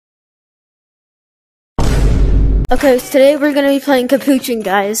Okay, so today we're gonna be playing Capuchin,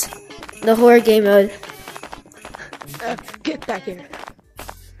 guys. The horror game mode. Get back here.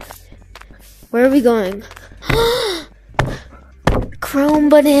 Where are we going? Chrome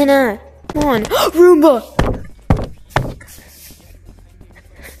banana. Come on. Roomba.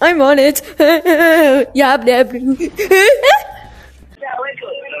 I'm on it. Yab dab.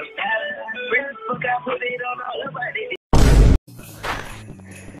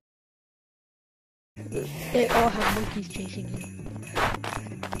 They all have monkeys chasing you.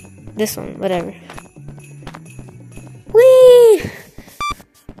 This one, whatever. Whee!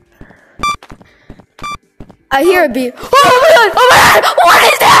 I hear a beep. Oh my god! Oh my god! What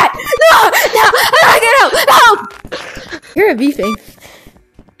is that? No! No! I gotta get out! Help! You're a beeping.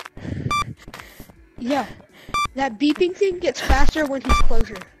 Yeah. That beeping thing gets faster when he's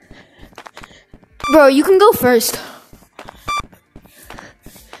closer. Bro, you can go first.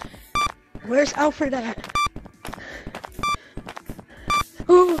 Where's Alfred at?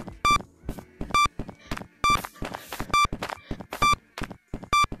 Oh.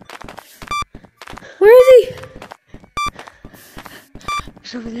 Where is he?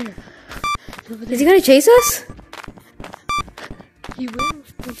 He's over there. He's over there. Is he gonna chase us? He will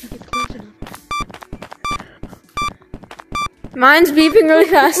once he gets close enough. Mine's beeping really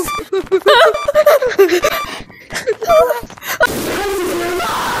fast.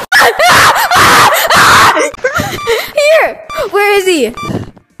 Here! Where is he?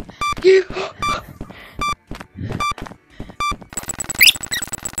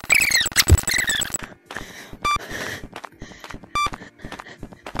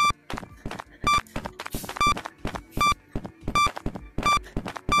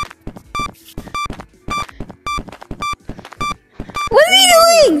 What is he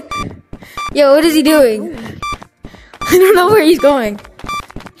doing? Yo, what is he doing? I don't know where he's going.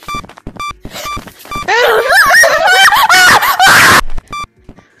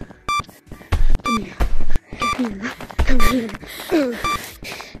 Come here.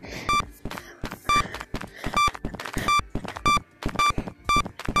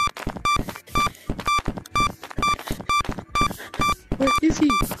 Where is he?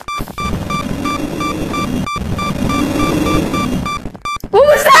 What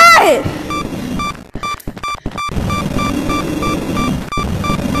was that?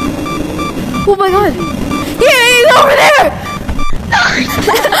 Oh my god! Yeah, he's over there!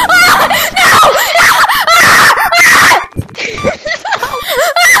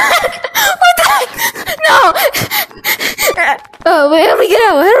 Oh, wait, how do we get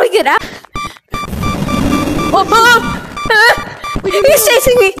out? How do we get out? He's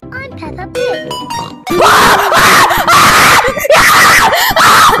chasing me! I'm Peppa Pig.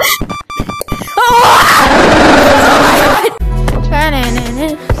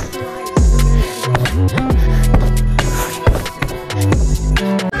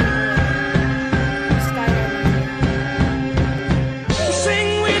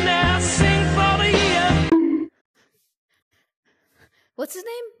 What's his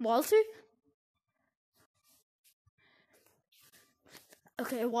name? Walter?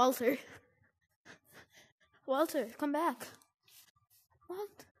 Okay, Walter. Walter, come back.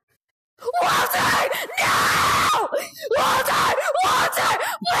 Walter! No! Walter! Walter!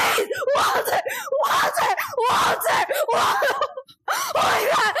 Please! Walter! Walter! Walter! Walter!